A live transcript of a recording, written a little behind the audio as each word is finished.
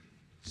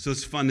So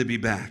it's fun to be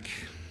back.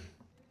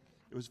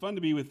 It was fun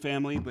to be with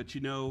family, but you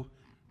know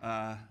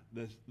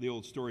the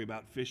old story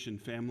about fish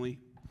and family.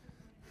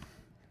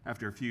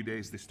 After a few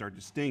days, they start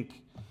to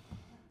stink.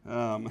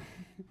 I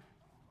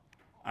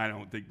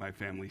don't think my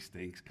family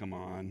stinks. Come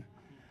on,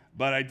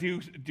 but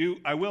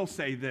I will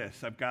say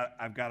this. I've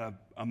got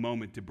a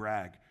moment to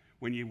brag.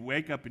 When you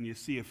wake up and you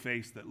see a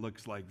face that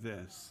looks like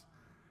this,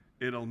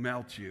 it'll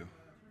melt you.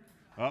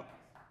 Oh,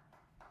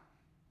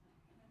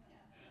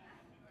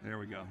 there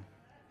we go.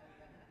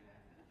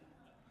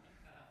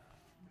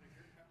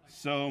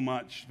 So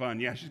much fun.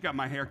 Yeah, she's got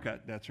my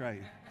haircut. That's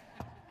right.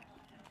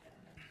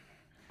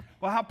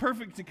 Well, how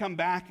perfect to come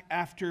back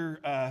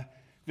after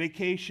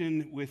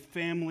vacation with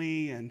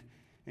family and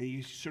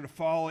you sort of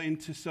fall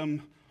into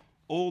some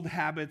old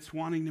habits,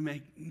 wanting to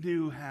make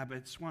new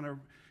habits.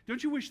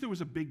 Don't you wish there was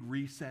a big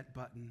reset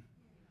button?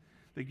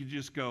 They could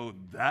just go,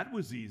 that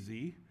was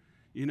easy.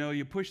 You know,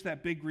 you push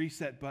that big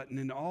reset button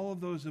and all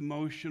of those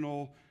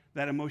emotional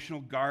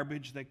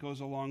garbage that goes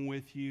along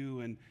with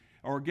you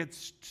or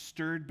gets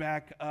stirred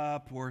back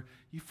up, or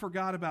you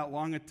forgot about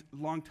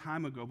long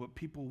time ago, but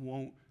people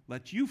won't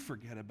let you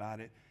forget about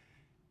it.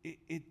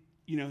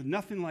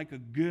 Nothing like a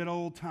good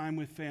old time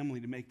with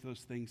family to make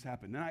those things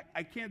happen. And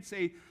I can't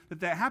say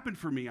that happened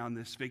for me on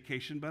this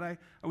vacation, but I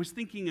was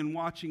thinking and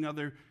watching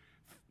other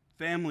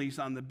families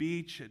on the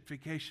beach at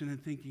vacation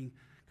and thinking,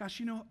 gosh,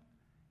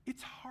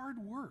 it's hard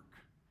work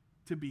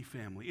to be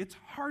family. It's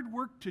hard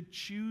work to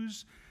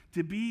choose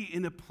to be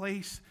in a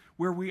place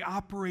where we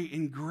operate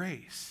in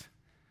grace.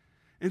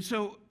 And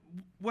so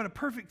what a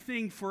perfect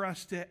thing for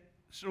us to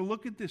sort of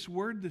look at this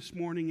word this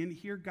morning and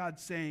hear God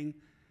saying,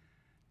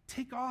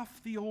 take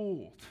off the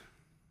old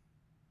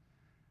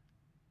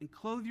and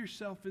clothe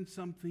yourself in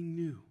something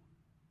new.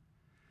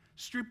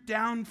 Strip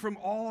down from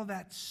all of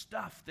that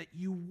stuff that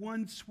you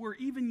once were,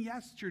 even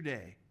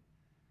yesterday,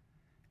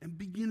 and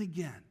begin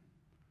again.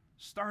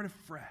 Start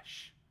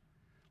afresh.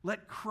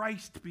 Let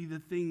Christ be the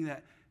thing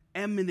that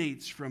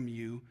emanates from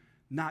you,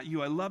 not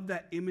you. I love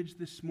that image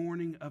this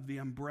morning of the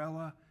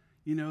umbrella.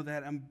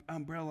 That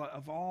umbrella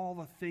of all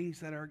the things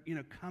that are,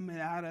 coming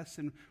at us,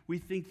 and we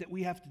think that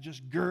we have to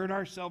just gird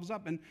ourselves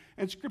up. And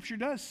Scripture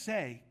does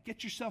say,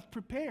 get yourself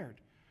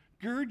prepared.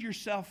 Gird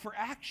yourself for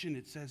action,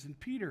 it says in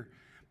Peter.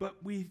 But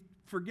we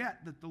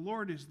forget that the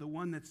Lord is the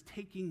one that's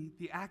taking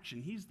the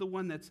action. He's the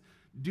one that's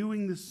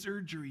doing the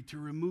surgery to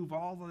remove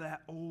all of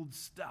that old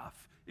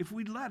stuff. If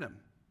we'd let him,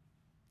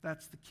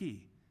 that's the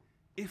key.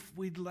 If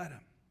we'd let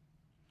him.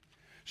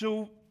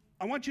 So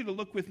I want you to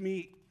look with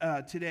me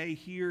today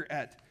here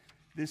at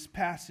this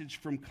passage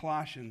from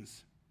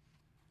Colossians.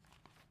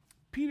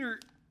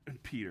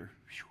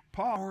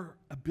 Paul, our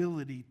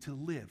ability to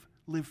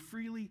live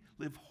freely,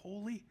 live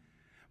holy,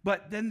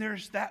 but then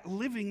there's that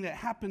living that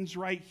happens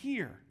right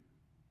here.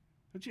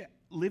 Don't you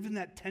live in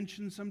that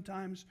tension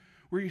sometimes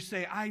where you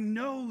say, I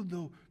know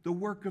the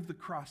work of the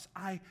cross.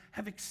 I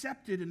have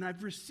accepted and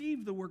I've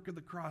received the work of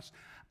the cross.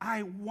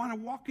 I want to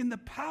walk in the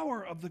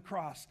power of the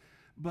cross,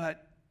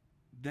 but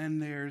then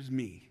there's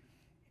me.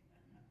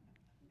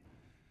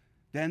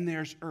 Then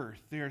there's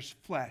earth, there's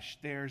flesh,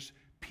 there's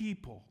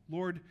people.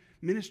 Lord,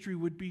 ministry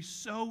would be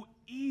so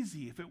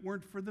easy if it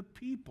weren't for the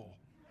people.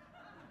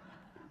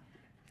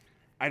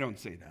 I don't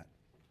say that.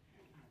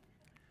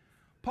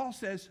 Paul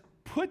says,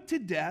 put to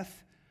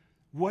death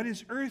what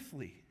is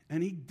earthly.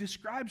 And he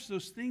describes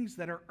those things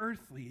that are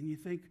earthly. And you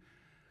think,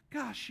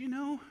 gosh,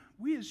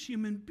 we as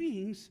human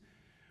beings,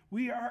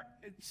 we are,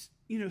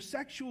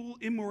 sexual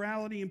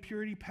immorality,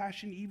 impurity,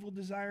 passion, evil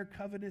desire,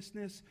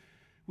 covetousness,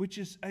 which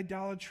is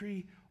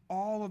idolatry.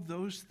 All of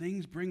those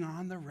things bring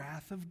on the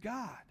wrath of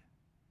God.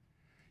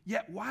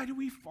 Yet why do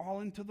we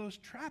fall into those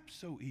traps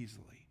so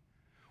easily?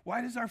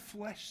 Why does our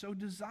flesh so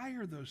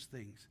desire those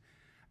things?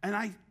 And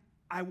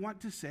I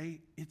want to say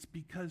it's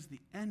because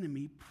the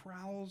enemy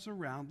prowls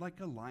around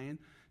like a lion,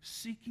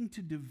 seeking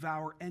to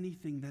devour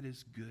anything that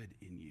is good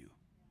in you.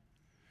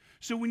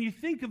 So when you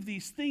think of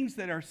these things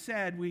that are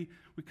said, we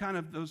kind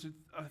of, those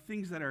are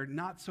things that are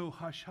not so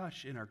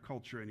hush-hush in our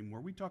culture anymore.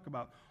 We talk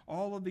about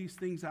all of these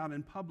things out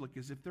in public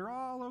as if they're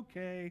all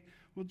okay.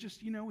 We'll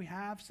just, we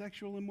have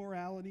sexual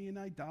immorality and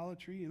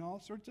idolatry and all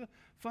sorts of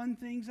fun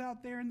things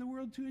out there in the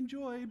world to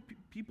enjoy.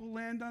 People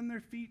land on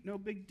their feet, no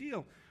big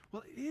deal.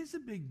 Well, it is a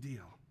big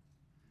deal.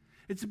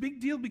 It's a big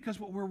deal because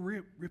what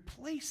we're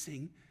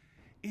replacing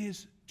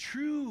is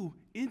true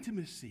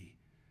intimacy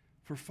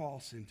for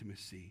false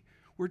intimacy.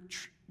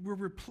 We're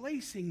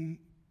replacing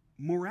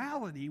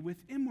morality with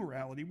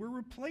immorality. We're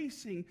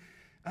replacing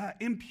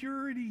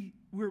purity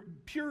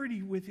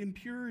with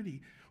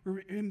impurity.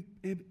 We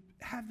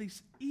have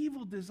these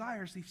evil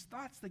desires, these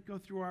thoughts that go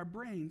through our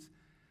brains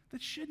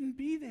that shouldn't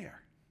be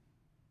there.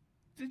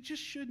 They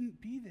just shouldn't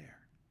be there.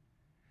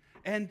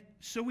 And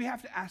so we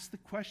have to ask the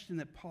question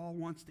that Paul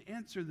wants to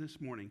answer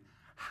this morning.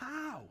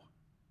 How?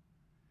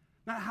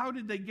 Not how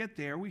did they get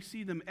there? We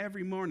see them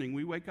every morning.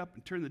 We wake up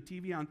and turn the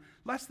TV on.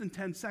 Less than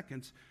 10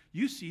 seconds,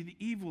 you see the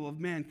evil of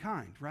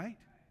mankind, right?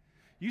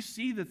 You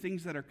see the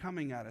things that are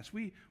coming at us.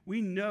 We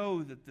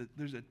know that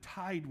there's a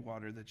tide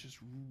water that's just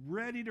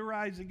ready to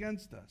rise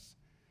against us.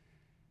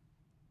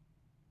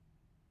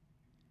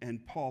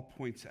 And Paul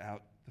points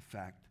out the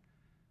fact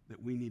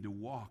that we need to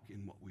walk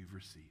in what we've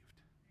received.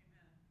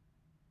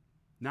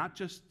 Not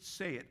just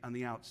say it on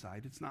the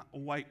outside. It's not a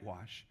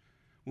whitewash.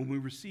 When we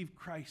receive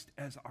Christ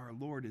as our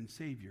Lord and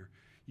Savior,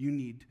 you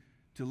need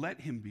to let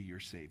him be your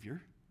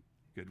Savior.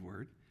 Good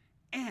word.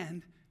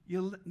 And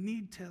you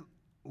need to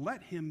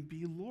let him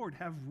be Lord,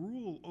 have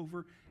rule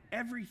over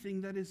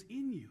everything that is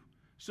in you,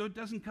 so it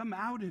doesn't come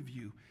out of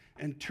you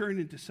and turn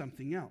into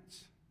something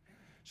else.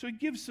 So it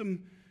gives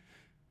some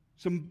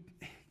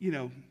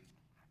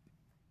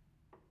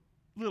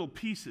little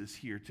pieces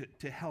here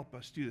to help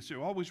us do this. It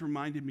always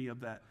reminded me of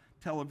that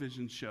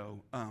television show.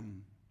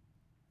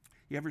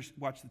 You ever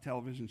watch the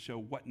television show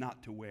What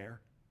Not to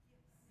Wear?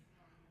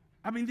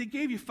 I mean, they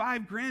gave you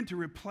 $5,000 to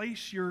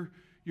replace your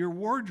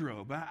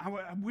wardrobe.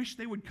 I wish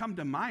they would come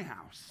to my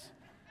house.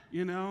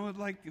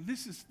 Like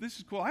this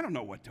is cool. I don't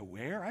know what to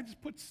wear. I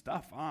just put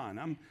stuff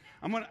on.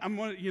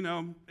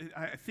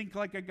 I think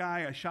like a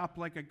guy. I shop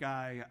like a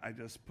guy. I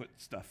just put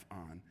stuff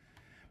on.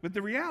 But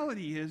the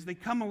reality is they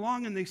come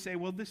along and they say,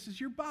 well, this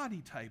is your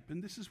body type,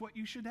 and this is what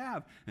you should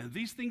have. And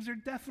these things are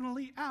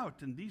definitely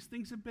out, and these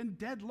things have been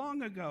dead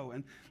long ago.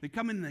 And they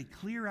come in and they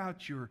clear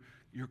out your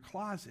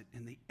closet,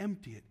 and they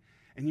empty it.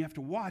 And you have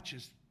to watch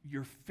as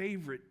your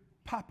favorite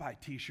Popeye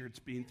t-shirts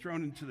being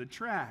thrown into the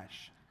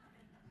trash.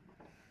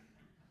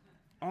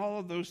 All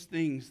of those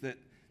things that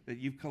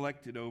you've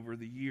collected over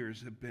the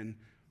years have been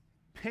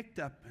picked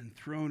up and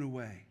thrown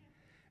away.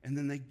 And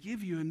then they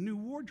give you a new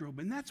wardrobe.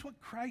 And that's what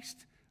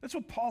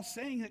Paul's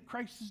saying that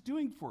Christ is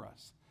doing for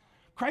us.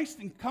 Christ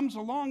comes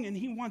along and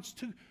he wants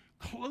to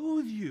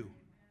clothe you.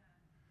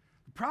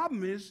 The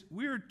problem is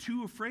we're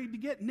too afraid to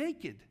get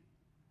naked.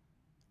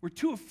 We're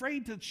too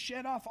afraid to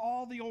shed off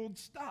all the old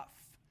stuff.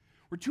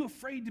 We're too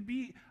afraid to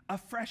be a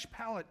fresh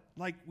palette,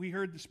 like we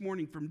heard this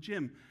morning from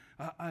Jim,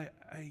 a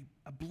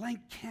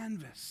blank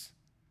canvas.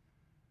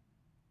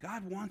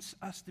 God wants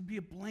us to be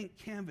a blank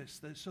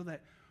canvas so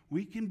that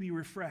we can be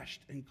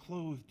refreshed and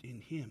clothed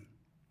in him.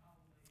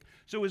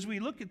 So as we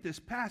look at this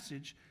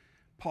passage,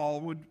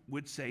 Paul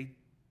would say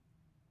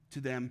to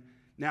them,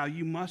 now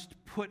you must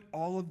put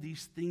all of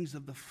these things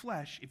of the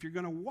flesh, if you're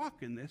going to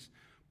walk in this,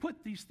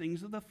 put these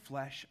things of the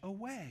flesh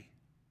away.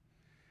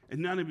 And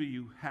none of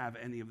you have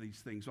any of these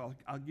things.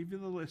 I'll give you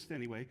the list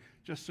anyway,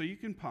 just so you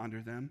can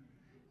ponder them.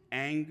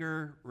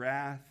 Anger,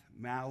 wrath,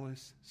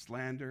 malice,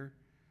 slander,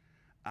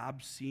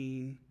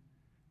 obscene,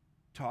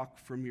 talk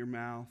from your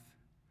mouth.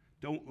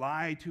 Don't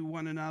lie to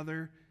one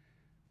another.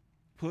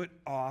 Put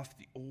off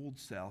the old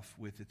self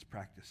with its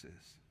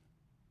practices.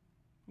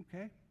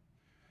 Okay?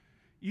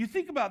 You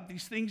think about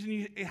these things and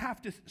you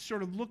have to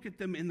sort of look at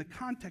them in the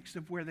context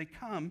of where they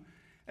come.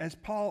 As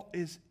Paul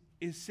is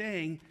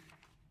saying,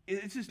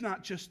 this is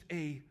not just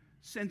a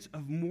sense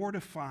of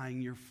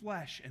mortifying your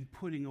flesh and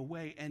putting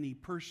away any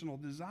personal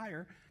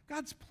desire.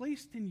 God's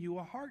placed in you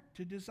a heart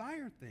to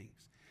desire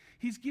things.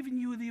 He's given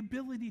you the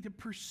ability to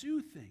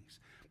pursue things,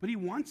 but he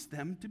wants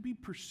them to be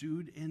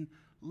pursued in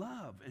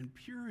love and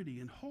purity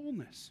and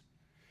wholeness.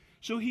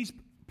 So he's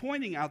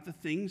pointing out the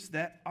things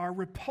that are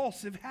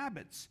repulsive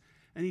habits,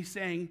 and he's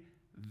saying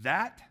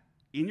that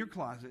in your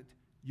closet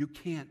you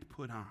can't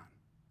put on.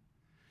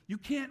 You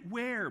can't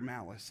wear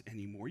malice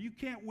anymore. You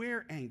can't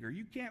wear anger.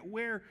 You can't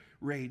wear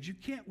rage. You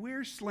can't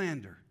wear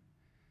slander.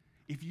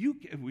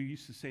 We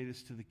used to say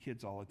this to the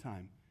kids all the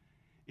time.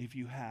 If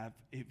you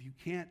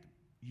can't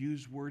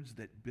use words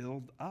that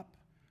build up,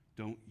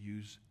 don't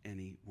use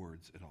any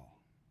words at all.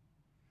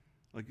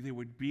 Like they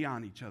would be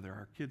on each other.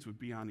 Our kids would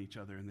be on each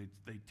other and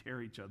they'd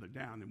tear each other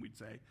down, and we'd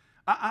say,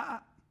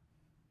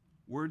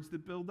 words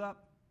that build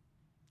up,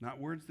 not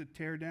words that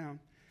tear down.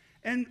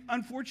 And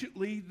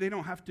unfortunately, they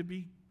don't have to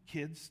be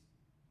kids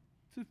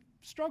to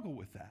struggle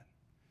with that.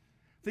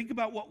 Think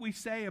about what we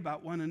say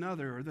about one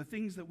another or the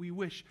things that we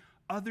wish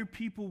other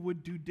people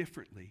would do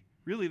differently.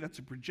 Really, that's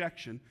a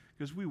projection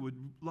because we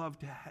would love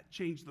to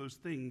change those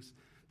things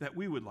that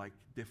we would like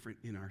different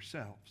in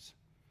ourselves.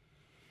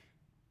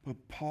 But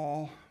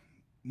Paul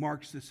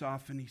marks this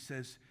off and he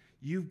says,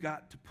 you've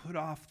got to put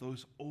off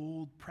those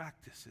old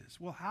practices.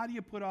 Well, how do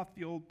you put off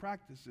the old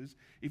practices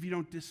if you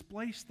don't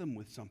displace them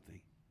with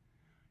something?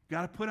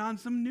 Got to put on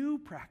some new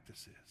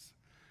practices.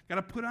 Got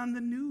to put on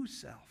the new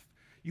self.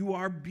 You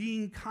are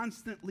being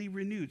constantly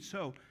renewed.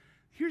 So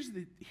here's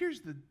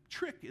the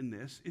trick in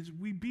this is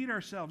we beat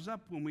ourselves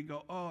up when we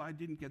go, oh, I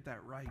didn't get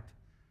that right.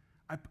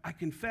 I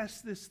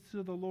confess this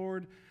to the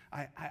Lord.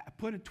 I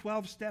put a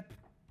 12-step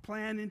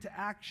plan into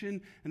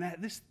action,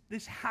 and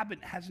this habit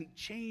hasn't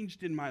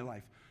changed in my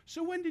life.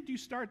 So when did you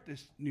start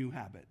this new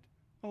habit?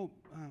 Oh,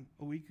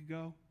 a week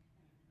ago.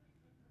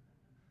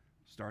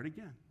 Start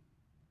again.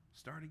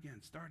 Start again,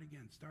 start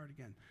again, start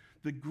again.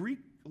 The Greek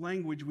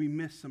language we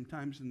miss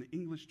sometimes in the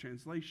English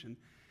translation,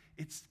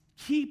 it's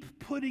keep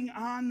putting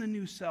on the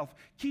new self.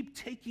 Keep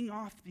taking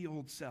off the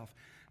old self.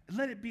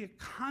 Let it be a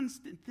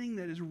constant thing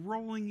that is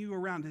rolling you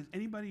around. Has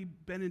anybody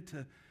been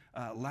into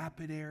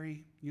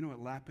lapidary? You know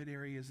what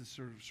lapidary is? It's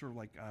sort of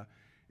like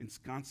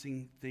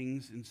ensconcing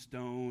things in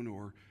stone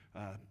or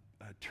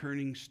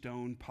turning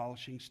stone,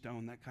 polishing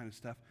stone, that kind of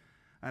stuff.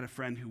 I had a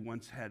friend who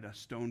once had a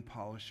stone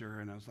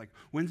polisher, and I was like,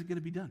 when's it going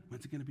to be done?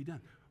 When's it going to be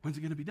done? When's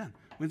it going to be done?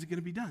 When's it going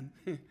to be done?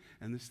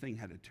 And this thing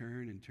had to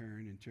turn and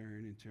turn and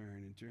turn and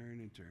turn and turn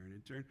and turn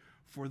and turn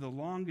for the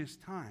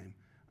longest time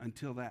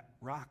until that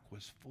rock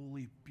was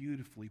fully,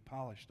 beautifully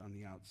polished on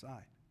the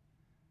outside.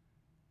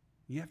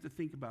 You have to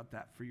think about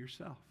that for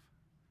yourself.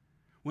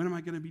 When am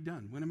I going to be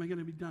done? When am I going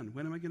to be done?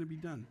 When am I going to be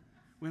done?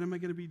 When am I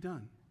going to be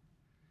done?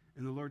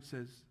 And the Lord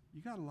says,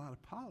 you got a lot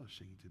of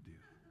polishing to do.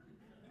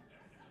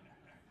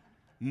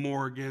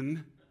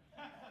 Morgan.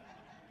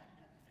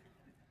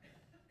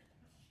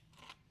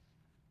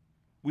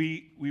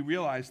 We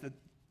realize that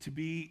to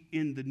be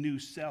in the new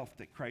self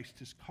that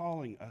Christ is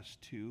calling us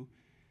to,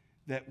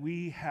 that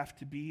we have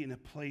to be in a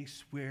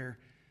place where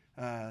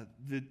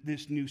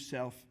this new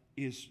self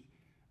is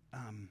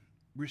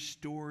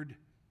restored,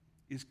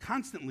 is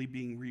constantly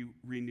being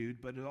renewed,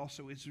 but it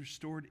also is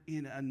restored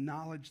in a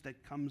knowledge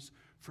that comes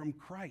from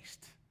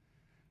Christ,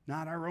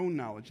 not our own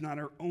knowledge, not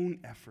our own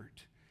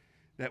effort.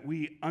 That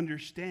we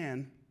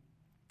understand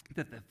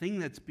that the thing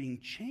that's being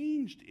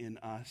changed in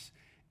us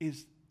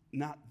is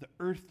not the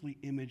earthly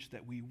image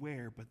that we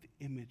wear, but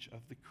the image of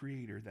the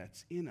Creator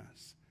that's in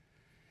us.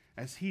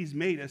 As He's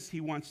made us,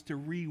 He wants to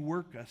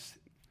rework us,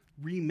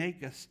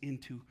 remake us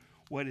into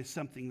what is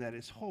something that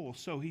is whole.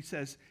 So He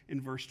says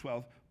in verse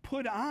 12,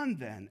 put on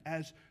then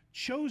as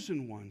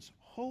chosen ones,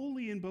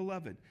 holy and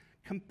beloved,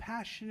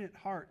 compassionate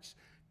hearts,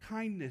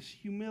 kindness,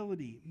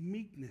 humility,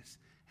 meekness,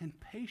 and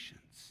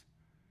patience.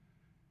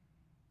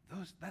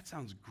 That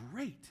sounds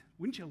great.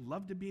 Wouldn't you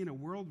love to be in a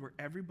world where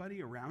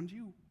everybody around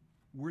you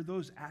were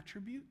those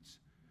attributes?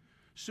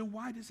 So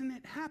why doesn't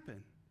it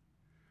happen?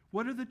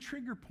 What are the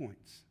trigger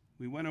points?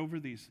 We went over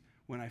these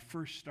when I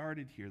first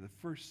started here, the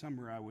first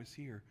summer I was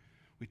here.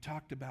 We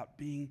talked about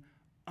being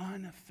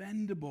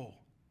unoffendable.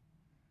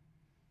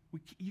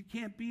 You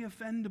can't be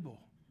offendable.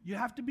 You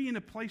have to be in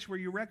a place where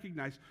you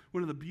recognize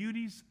one of the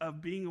beauties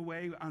of being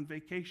away on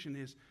vacation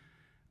is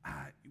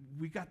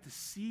we got to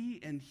see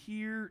and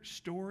hear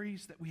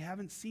stories that we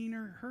haven't seen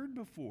or heard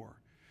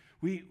before.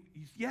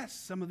 Yes,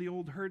 some of the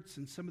old hurts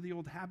and some of the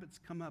old habits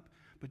come up,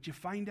 but you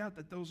find out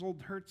that those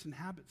old hurts and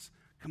habits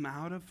come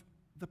out of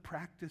the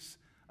practice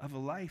of a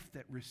life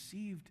that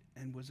received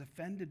and was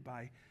offended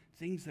by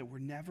things that were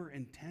never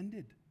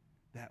intended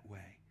that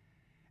way.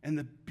 And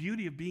the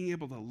beauty of being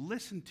able to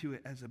listen to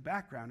it as a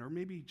background, or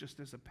maybe just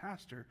as a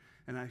pastor,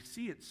 and I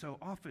see it so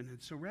often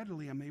and so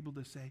readily, I'm able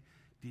to say,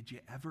 did you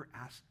ever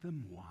ask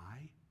them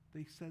why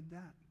they said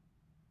that?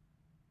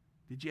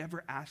 Did you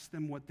ever ask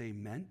them what they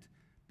meant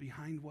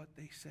behind what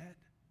they said?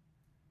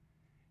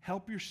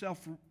 Help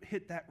yourself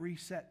hit that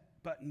reset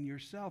button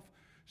yourself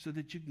so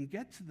that you can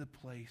get to the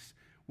place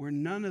where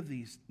none of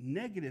these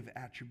negative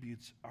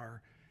attributes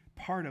are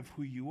part of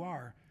who you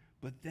are,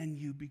 but then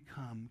you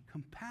become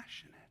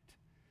compassionate.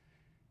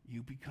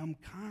 You become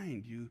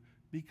kind. You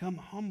become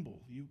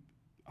humble. You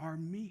are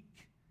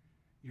meek.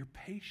 You're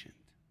patient.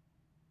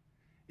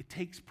 It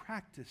takes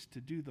practice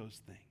to do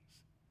those things.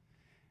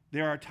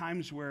 There are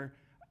times where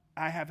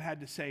I have had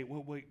to say,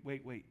 well,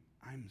 wait,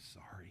 I'm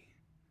sorry.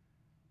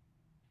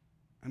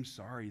 I'm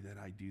sorry that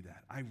I do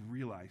that. I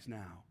realize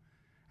now,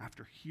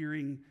 after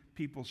hearing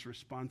people's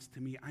response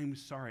to me, I'm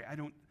sorry.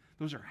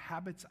 Those are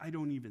habits I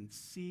don't even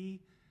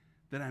see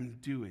that I'm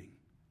doing,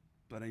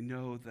 but I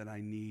know that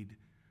I need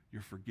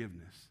your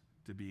forgiveness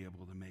to be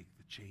able to make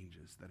the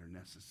changes that are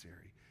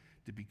necessary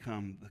to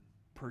become the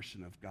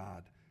person of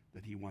God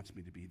that He wants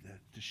me to be,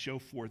 to show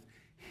forth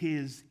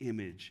His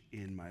image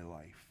in my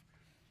life.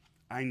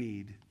 I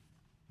need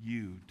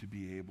you to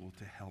be able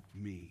to help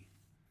me.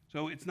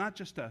 So it's not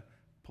just a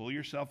pull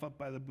yourself up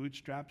by the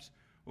bootstraps.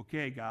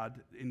 Okay,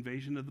 God,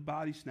 invasion of the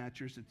body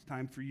snatchers, it's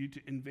time for you to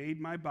invade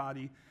my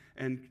body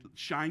and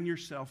shine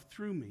yourself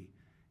through me.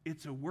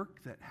 It's a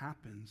work that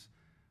happens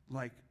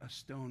like a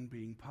stone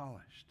being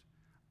polished.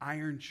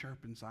 Iron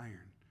sharpens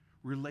iron.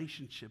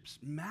 Relationships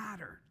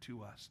matter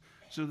to us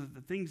so that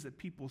the things that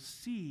people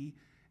see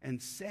and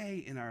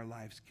say in our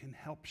lives can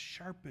help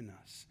sharpen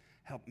us,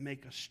 help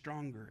make us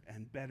stronger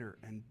and better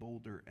and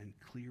bolder and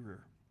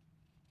clearer.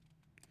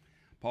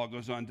 Paul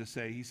goes on to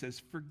say, he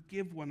says,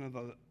 forgive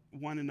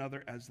one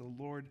another as the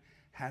Lord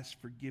has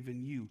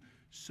forgiven you,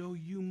 so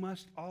you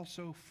must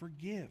also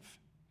forgive.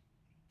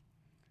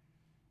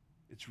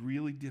 It's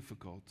really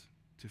difficult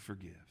to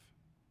forgive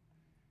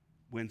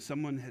when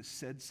someone has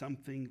said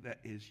something that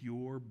is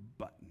your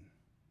button,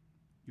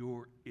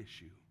 your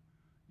issue,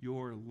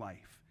 your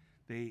life.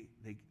 They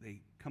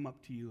come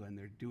up to you and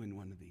they're doing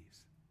one of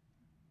these.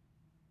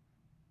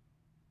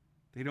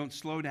 They don't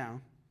slow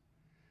down.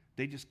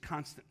 They just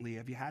constantly,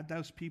 have you had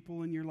those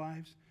people in your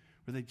lives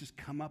where they just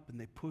come up and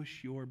they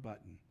push your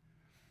button?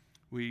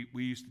 We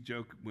used to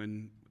joke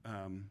when,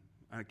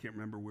 I can't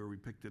remember where we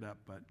picked it up,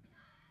 but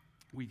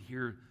we'd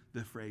hear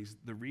the phrase,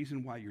 the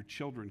reason why your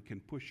children can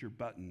push your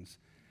buttons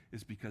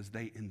is because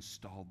they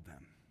installed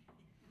them.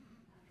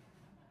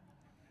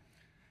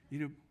 You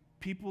know,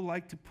 people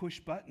like to push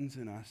buttons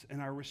in us,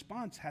 and our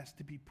response has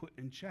to be put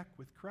in check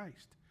with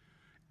Christ.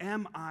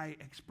 Am I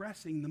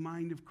expressing the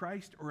mind of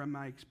Christ, or am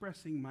I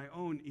expressing my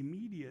own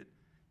immediate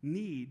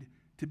need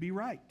to be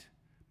right,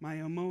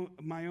 my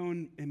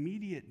own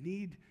immediate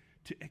need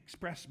to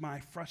express my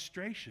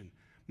frustration,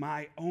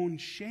 my own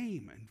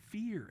shame and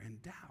fear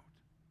and doubt.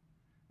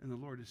 And the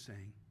Lord is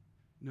saying,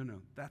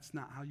 no, that's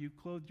not how you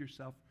clothed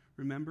yourself.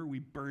 Remember, we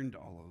burned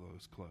all of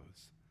those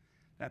clothes.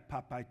 That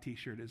Popeye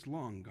t-shirt is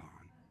long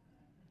gone.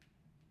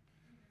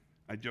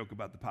 I joke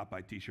about the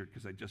Popeye t-shirt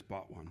because I just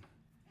bought one.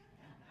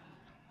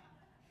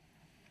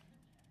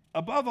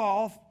 Above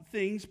all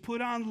things,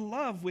 put on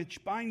love,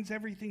 which binds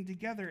everything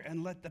together,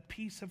 and let the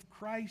peace of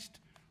Christ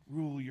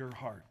rule your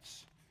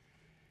hearts.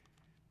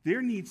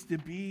 There needs to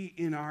be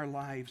in our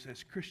lives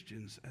as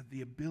Christians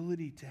the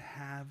ability to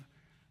have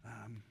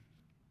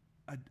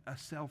a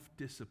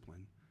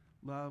self-discipline.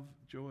 Love,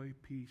 joy,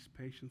 peace,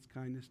 patience,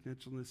 kindness,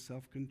 gentleness,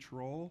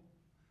 self-control.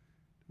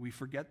 We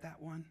forget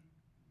that one?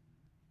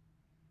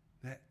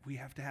 That we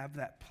have to have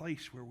that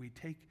place where we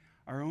take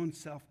our own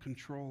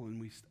self-control and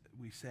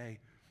we say,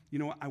 you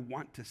know what, I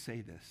want to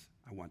say this.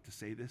 I want to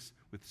say this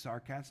with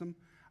sarcasm.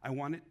 I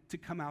want it to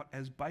come out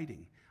as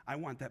biting. I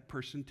want that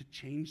person to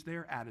change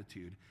their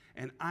attitude,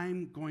 and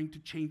I'm going to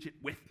change it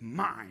with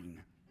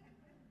mine.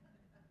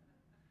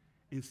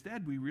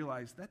 Instead, we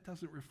realize that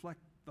doesn't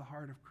reflect the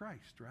heart of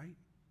Christ, right?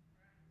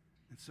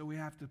 And so we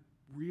have to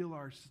reel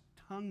our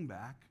tongue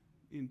back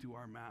into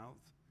our mouth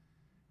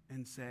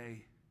and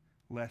say,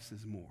 less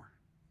is more.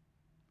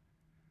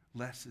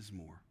 Less is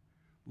more.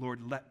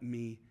 Lord, let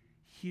me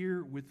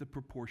hear with the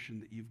proportion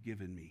that you've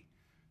given me.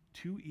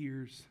 2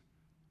 ears,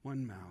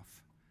 1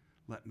 mouth.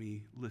 Let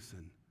me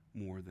listen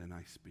more than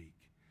I speak.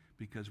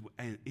 Because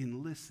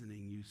in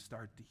listening, you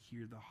start to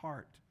hear the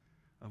heart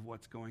of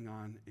what's going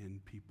on in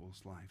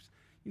people's lives.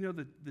 You know,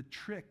 the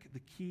trick,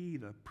 the key,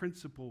 the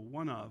principle,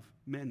 one of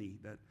many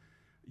that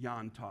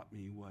Jan taught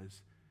me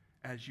was,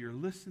 as you're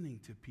listening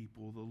to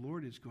people, the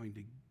Lord is going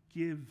to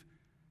give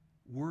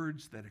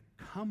words that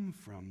come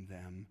from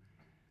them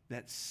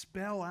that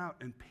spell out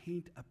and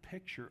paint a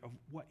picture of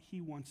what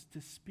he wants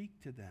to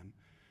speak to them.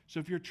 So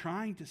if you're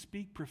trying to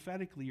speak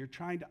prophetically, you're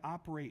trying to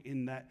operate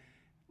in that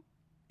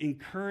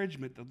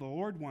encouragement that the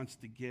Lord wants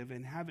to give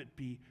and have it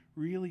be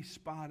really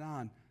spot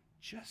on,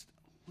 just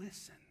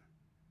listen.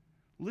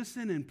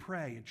 Listen and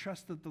pray and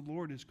trust that the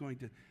Lord is going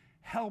to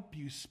help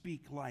you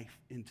speak life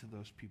into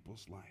those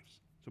people's lives.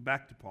 So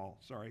back to Paul.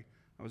 Sorry,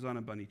 I was on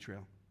a bunny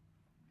trail.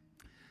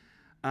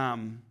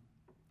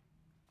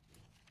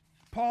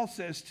 Paul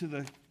says to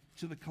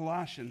the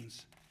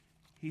Colossians,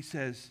 he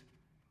says,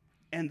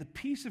 and the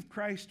peace of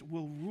Christ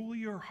will rule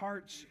your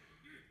hearts,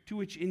 to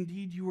which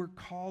indeed you were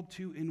called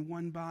to in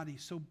one body.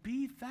 So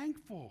be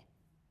thankful.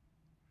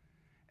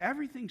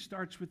 Everything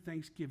starts with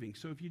thanksgiving.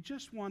 So if you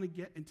just want to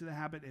get into the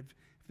habit, if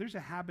there's a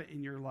habit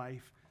in your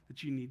life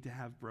that you need to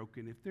have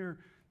broken, if there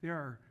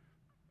are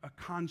a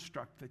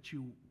construct that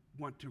you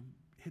want to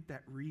hit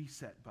that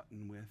reset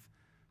button with,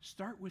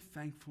 start with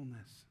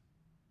thankfulness.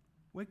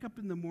 Wake up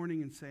in the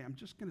morning and say, I'm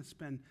just going to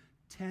spend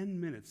 10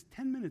 minutes.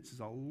 10 minutes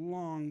is a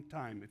long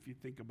time if you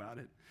think about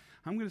it.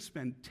 I'm going to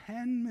spend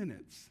 10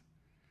 minutes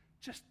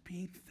just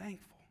being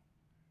thankful.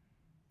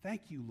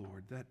 Thank you,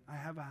 Lord, that I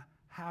have a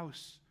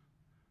house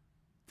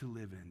to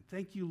live in.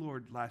 Thank you,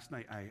 Lord. Last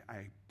night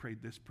I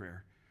prayed this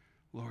prayer.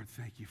 Lord,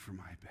 thank you for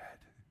my bed.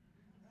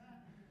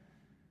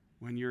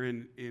 When you're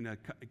in a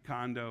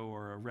condo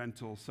or a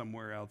rental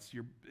somewhere else,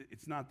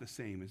 it's not the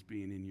same as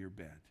being in your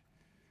bed.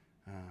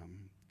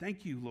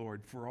 Thank you,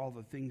 Lord, for all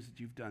the things that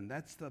you've done.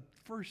 That's the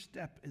first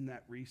step in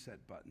that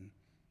reset button.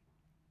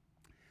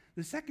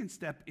 The second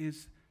step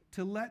is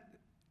to let,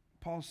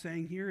 Paul's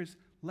saying here is,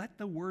 let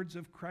the words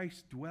of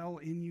Christ dwell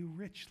in you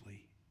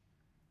richly.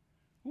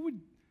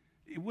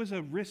 It was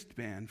a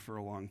wristband for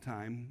a long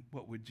time.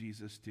 What would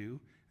Jesus do?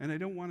 And I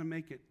don't want to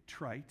make it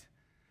trite,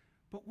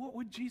 but what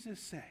would Jesus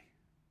say?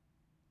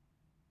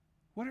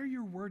 What are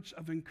your words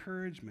of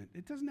encouragement?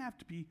 It doesn't have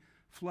to be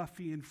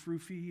fluffy and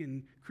froofy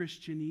and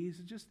Christianese.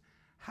 It's just,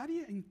 how do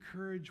you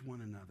encourage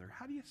one another?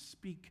 How do you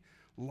speak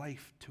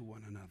life to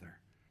one another?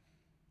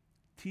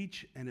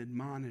 Teach and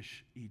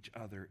admonish each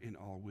other in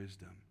all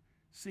wisdom,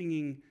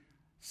 singing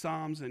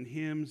psalms and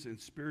hymns and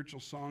spiritual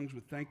songs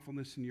with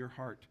thankfulness in your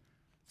heart.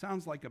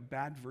 Sounds like a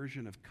bad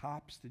version of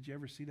Cops. Did you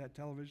ever see that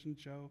television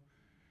show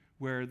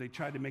where they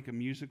tried to make a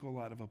musical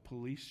out of a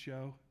police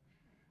show?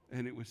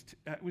 And it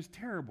was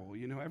terrible.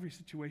 You know, every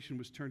situation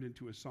was turned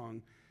into a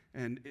song,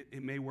 and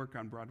it may work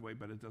on Broadway,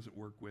 but it doesn't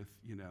work with,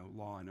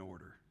 Law and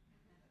Order.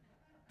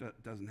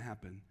 That doesn't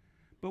happen.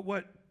 But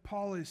what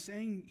Paul is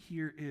saying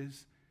here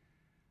is,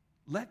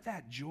 let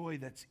that joy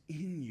that's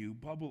in you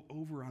bubble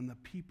over on the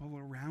people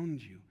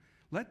around you.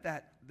 Let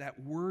that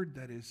word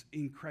that is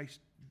in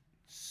Christ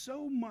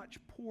so much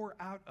pour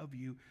out of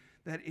you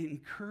that it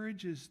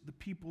encourages the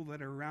people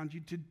that are around you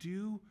to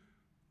do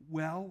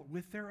well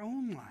with their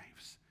own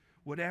lives.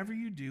 Whatever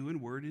you do in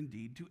word and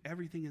deed, do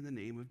everything in the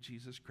name of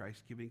Jesus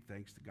Christ, giving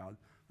thanks to God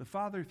the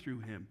Father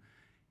through him.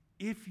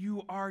 If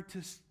you are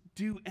to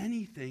do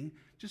anything,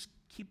 just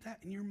keep that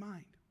in your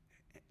mind.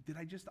 Did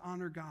I just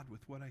honor God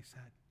with what I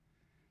said?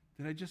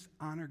 Did I just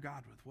honor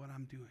God with what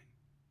I'm doing?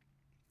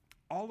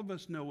 All of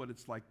us know what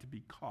it's like to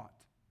be caught,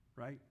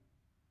 right?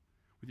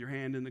 with your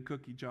hand in the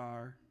cookie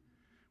jar,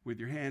 with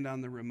your hand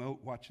on the remote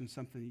watching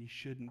something you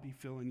shouldn't be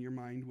filling your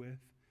mind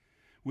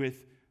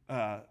with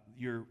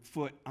your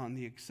foot on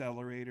the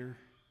accelerator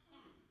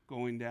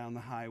going down the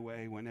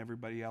highway when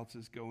everybody else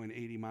is going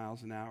 80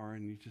 miles an hour,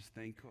 and you just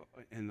think,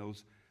 and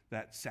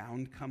that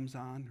sound comes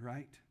on,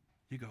 right?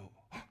 You go,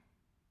 oh.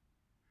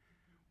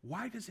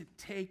 Why does it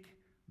take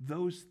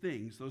those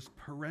things, those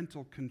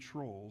parental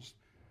controls,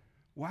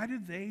 why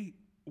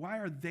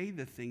are they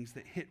the things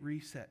that hit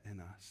reset in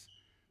us,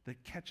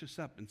 that catch us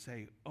up and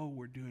say, oh,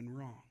 we're doing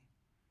wrong?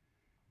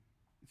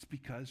 It's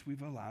because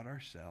we've allowed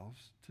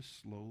ourselves to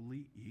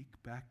slowly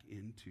eke back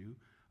into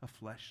a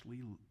fleshly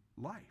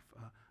life,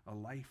 a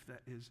life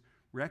that is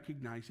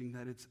recognizing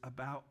that it's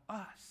about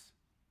us.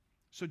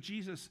 So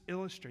Jesus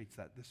illustrates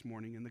that this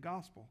morning in the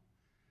gospel.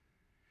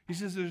 He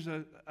says there's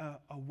a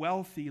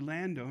wealthy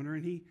landowner,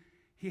 and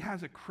he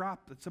has a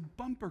crop that's a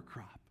bumper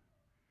crop.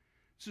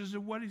 So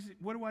what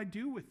do I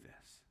do with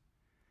this?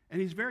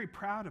 And he's very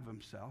proud of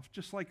himself,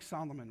 just like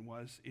Solomon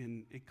was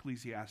in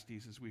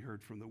Ecclesiastes, as we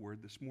heard from the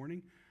word this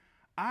morning.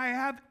 I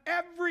have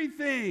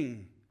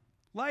everything.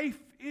 Life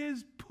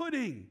is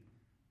pudding.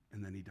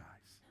 And then he dies.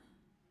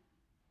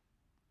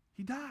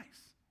 He dies.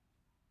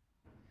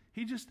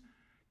 He just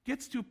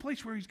gets to a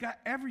place where he's got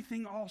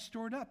everything all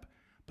stored up,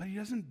 but he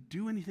doesn't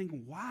do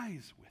anything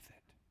wise with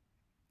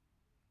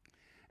it.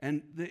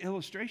 And the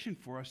illustration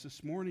for us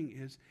this morning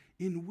is,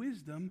 in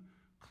wisdom,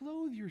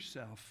 clothe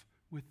yourself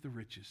with the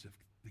riches of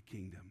the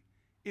kingdom.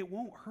 It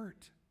won't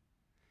hurt.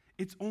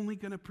 It's only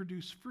going to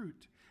produce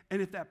fruit.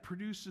 And if that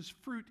produces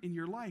fruit in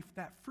your life,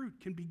 that fruit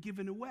can be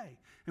given away.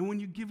 And when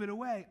you give it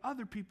away,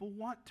 other people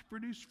want to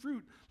produce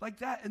fruit like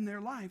that in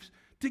their lives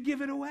to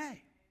give it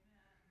away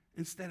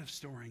instead of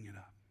storing it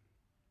up.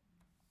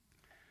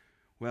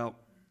 Well,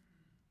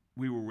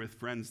 we were with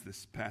friends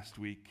this past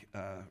week,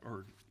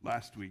 or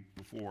last week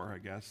before, I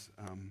guess.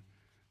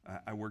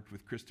 I worked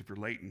with Christopher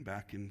Layton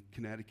back in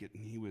Connecticut,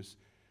 and he was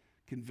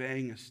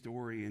conveying a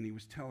story, and he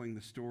was telling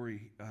the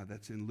story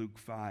that's in Luke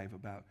 5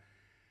 about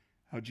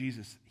how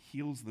Jesus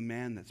heals the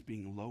man that's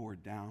being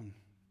lowered down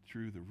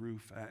through the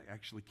roof.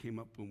 Actually came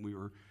up when we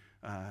were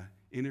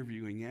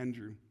interviewing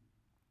Andrew.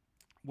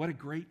 What a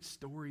great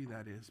story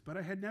that is. But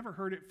I had never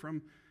heard it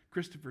from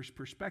Christopher's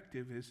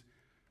perspective. Is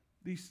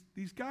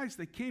these guys,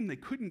 they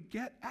couldn't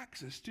get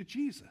access to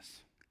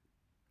Jesus.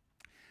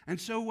 And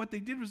so what they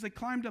did was they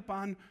climbed up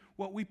on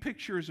what we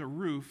picture as a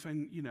roof.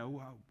 And,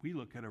 we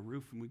look at a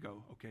roof and we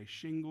go, okay,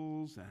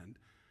 shingles and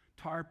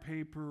tar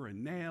paper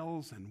and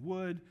nails and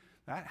wood.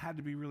 That had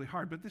to be really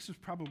hard. But this is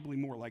probably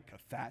more like a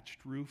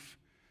thatched roof,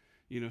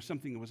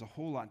 something that was a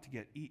whole lot to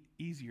get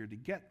easier to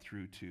get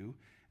through to.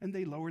 And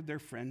they lowered their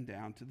friend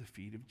down to the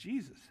feet of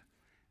Jesus.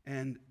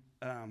 And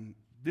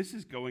this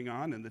is going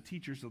on, and the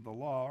teachers of the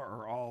law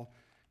are all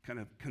kind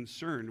of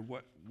concerned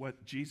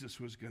what Jesus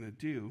was going to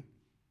do.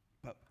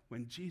 But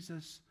when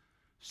Jesus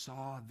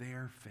saw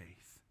their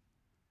faith,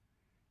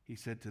 he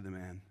said to the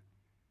man,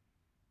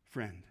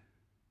 "Friend,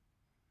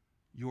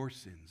 your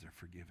sins are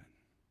forgiven."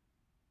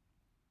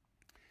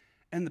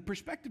 And the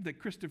perspective that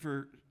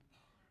Christopher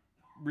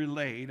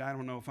relayed, I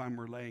don't know if I'm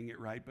relaying it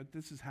right, but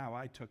this is how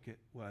I took it,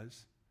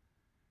 was,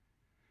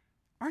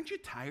 aren't you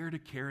tired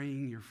of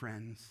carrying your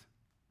friends?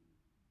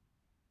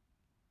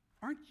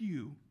 Aren't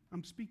you,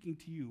 I'm speaking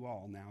to you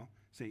all now,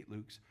 St.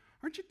 Luke's,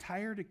 aren't you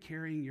tired of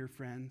carrying your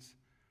friends?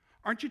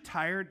 Aren't you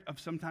tired of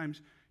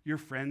sometimes your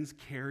friends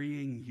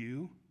carrying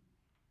you?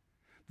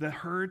 The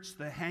hurts,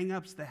 the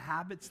hang-ups, the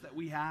habits that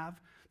we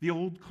have, the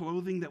old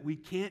clothing that we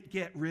can't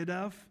get rid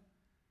of.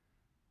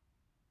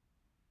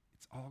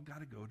 It's all got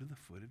to go to the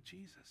foot of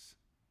Jesus.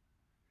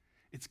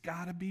 It's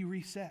got to be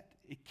reset.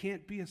 It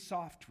can't be a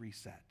soft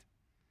reset.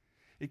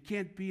 It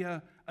can't be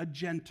a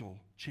gentle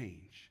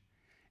change.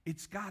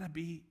 It's got to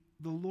be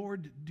the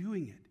Lord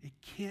doing it. It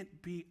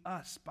can't be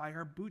us by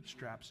our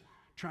bootstraps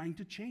trying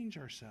to change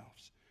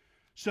ourselves.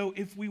 So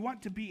if we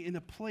want to be in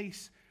a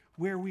place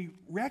where we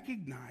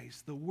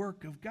recognize the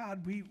work of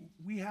God,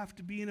 we have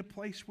to be in a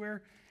place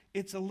where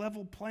it's a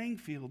level playing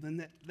field,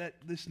 and that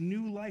this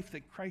new life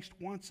that Christ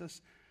wants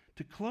us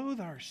to clothe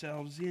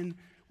ourselves in,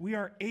 we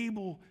are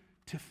able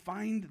to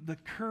find the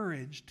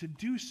courage to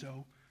do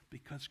so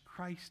because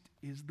Christ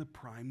is the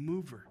prime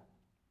mover.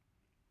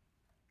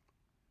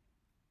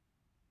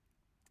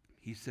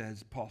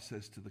 Paul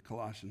says to the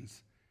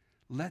Colossians,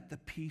 let the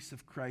peace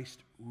of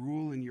Christ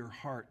rule in your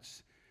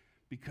hearts,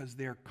 because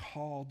they're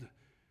called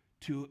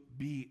to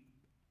be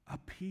a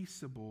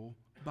peaceable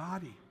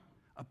body,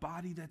 a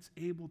body that's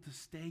able to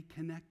stay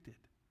connected.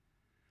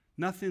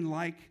 Nothing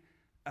like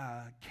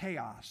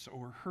chaos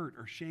or hurt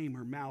or shame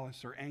or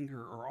malice or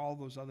anger or all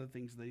those other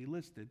things that he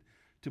listed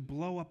to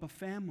blow up a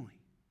family,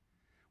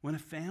 when a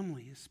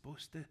family is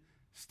supposed to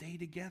stay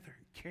together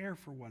and care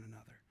for one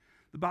another.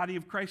 The body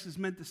of Christ is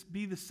meant to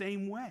be the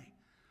same way.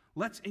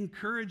 Let's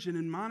encourage and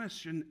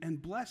admonish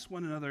and bless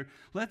one another.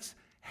 Let's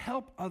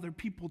help other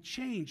people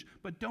change,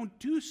 but don't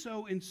do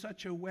so in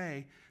such a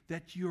way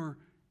that you're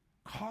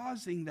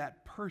causing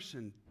that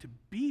person to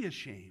be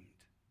ashamed.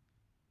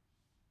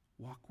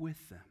 Walk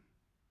with them.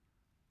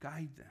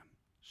 Guide them.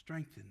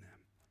 strengthen them,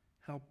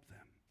 help them.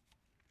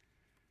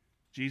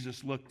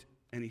 Jesus looked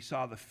and he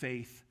saw the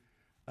faith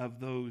of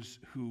those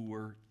who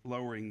were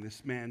lowering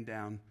this man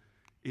down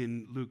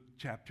in Luke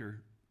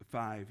chapter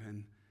 5.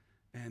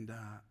 And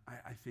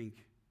I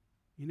think,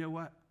 you know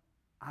what?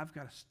 I've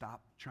got to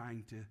stop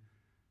trying to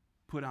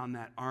put on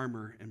that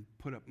armor and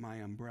put up my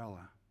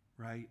umbrella,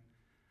 right?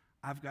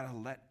 I've got to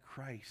let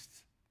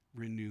Christ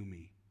renew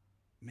me,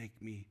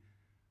 make me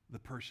the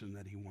person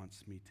that he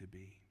wants me to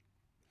be.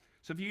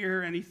 So if you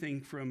hear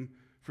anything from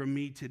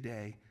me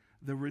today,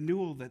 the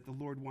renewal that the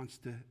Lord wants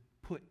to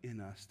put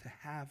in us, to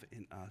have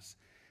in us,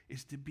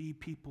 is to be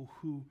people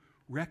who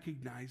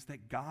recognize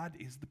that God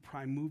is the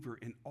prime mover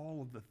in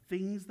all of the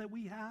things that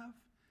we have,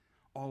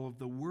 all of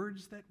the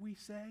words that we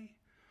say,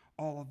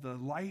 all of the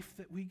life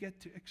that we get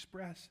to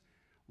express.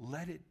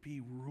 Let it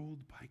be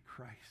ruled by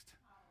Christ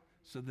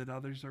so that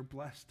others are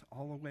blessed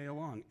all the way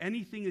along.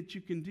 Anything that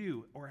you can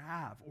do or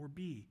have or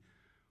be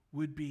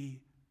would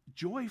be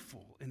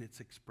joyful in its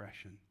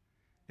expression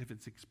if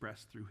it's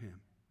expressed through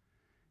him.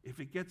 If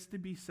it gets to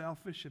be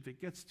selfish, if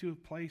it gets to a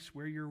place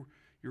where you're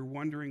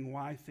wondering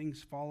why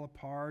things fall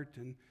apart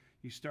and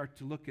you start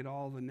to look at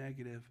all the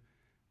negative,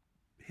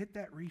 hit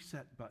that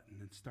reset button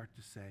and start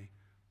to say,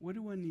 what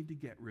do I need to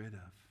get rid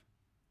of?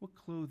 What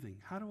clothing?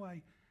 How do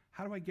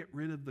I get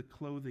rid of the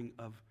clothing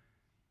of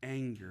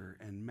anger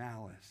and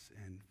malice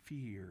and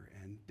fear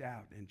and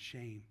doubt and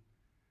shame?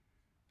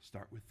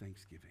 Start with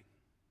thanksgiving.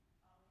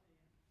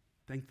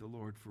 Thank the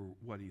Lord for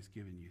what he's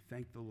given you.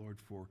 Thank the Lord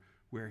for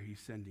where he's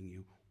sending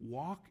you.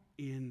 Walk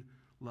in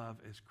love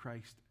as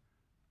Christ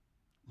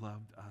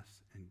loved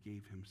us and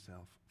gave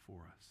himself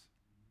for us.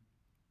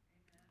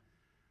 Amen.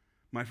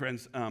 My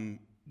friends,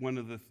 one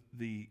of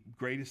the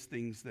greatest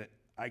things that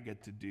I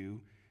get to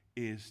do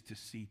is to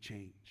see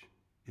change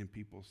in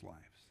people's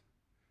lives.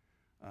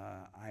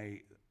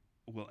 I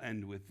will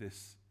end with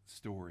this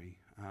story.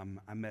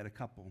 I met a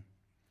couple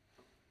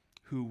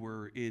who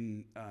were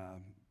in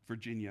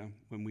Virginia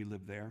when we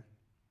lived there,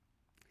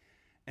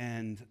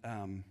 and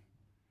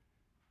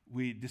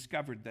we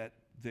discovered that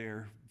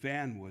their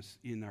van was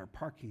in our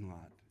parking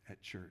lot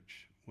at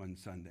church one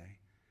Sunday,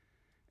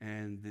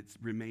 and it's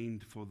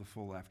remained for the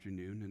full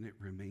afternoon, and it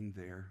remained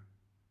there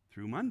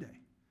through Monday,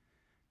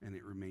 and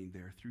it remained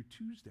there through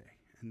Tuesday,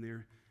 and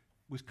there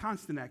was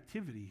constant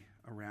activity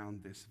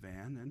around this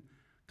van and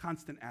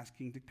constant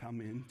asking to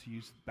come in to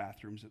use the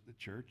bathrooms at the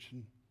church,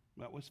 and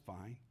that was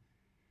fine.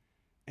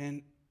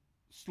 And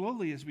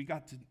slowly, as we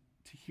got to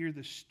hear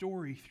the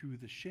story through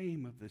the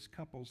shame of this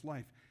couple's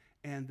life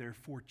and their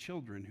 4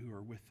 children who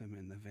are with them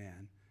in the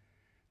van,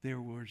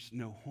 there was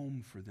no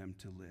home for them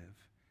to live.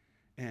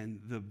 And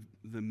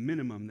the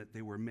minimum that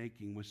they were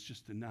making was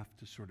just enough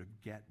to sort of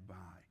get by,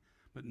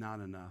 but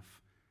not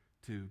enough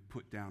to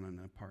put down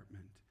an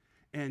apartment.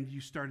 And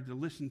you started to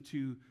listen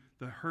to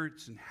the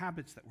hurts and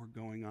habits that were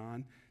going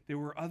on. There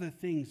were other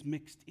things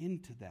mixed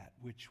into that,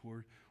 which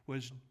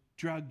was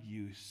drug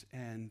use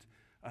and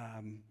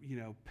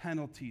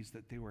penalties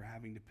that they were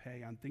having to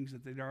pay on things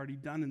that they'd already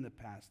done in the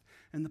past.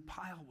 And the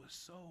pile was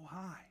so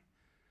high.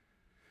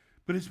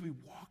 But as we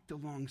walked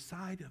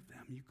alongside of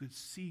them, you could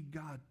see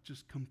God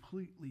just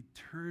completely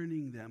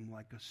turning them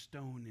like a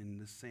stone in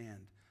the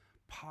sand,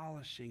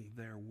 polishing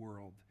their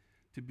world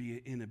to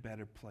be in a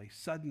better place.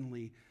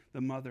 Suddenly,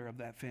 the mother of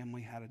that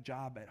family had a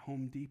job at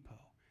Home Depot,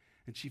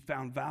 and she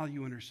found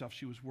value in herself.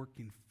 She was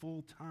working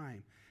full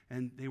time,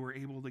 and they were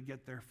able to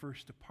get their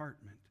first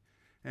apartment.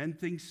 And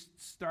things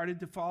started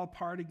to fall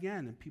apart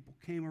again, and people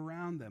came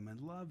around them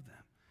and loved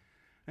them.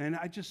 And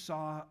I just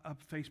saw a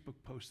Facebook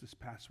post this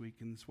past week,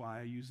 and that's why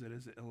I use it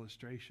as an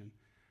illustration.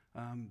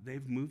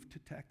 They've moved to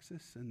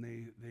Texas, and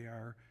they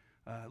are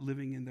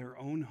living in their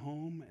own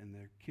home, and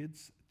their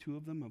kids, 2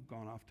 of them, have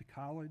gone off to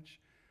college.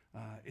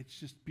 It's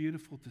just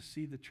beautiful to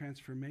see the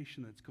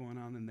transformation that's going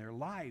on in their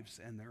lives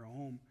and their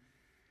home.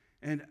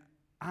 And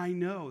I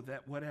know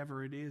that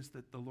whatever it is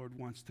that the Lord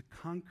wants to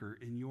conquer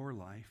in your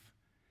life,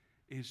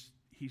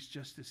 he's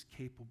just as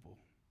capable.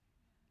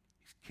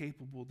 He's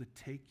capable to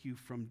take you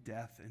from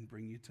death and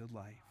bring you to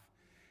life.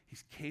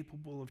 He's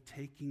capable of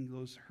taking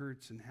those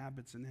hurts and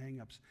habits and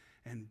hang-ups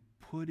and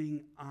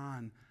putting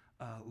on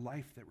a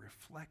life that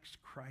reflects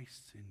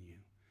Christ in you.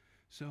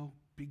 So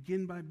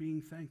begin by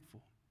being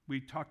thankful. We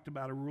talked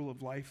about a rule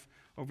of life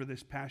over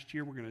this past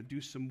year. We're going to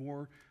do some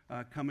more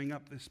coming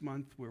up this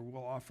month where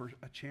we'll offer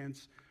a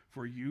chance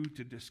for you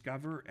to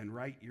discover and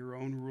write your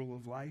own rule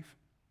of life.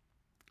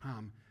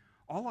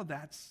 All of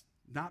that's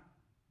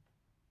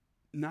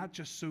not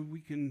just so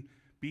we can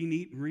be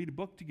neat and read a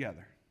book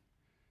together.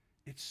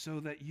 It's so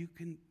that you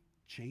can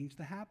change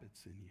the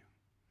habits in you,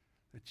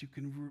 that you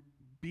can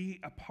be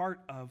a part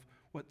of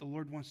what the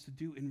Lord wants to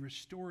do in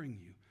restoring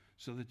you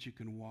so that you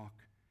can walk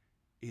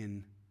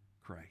in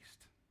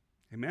Christ.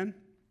 Amen?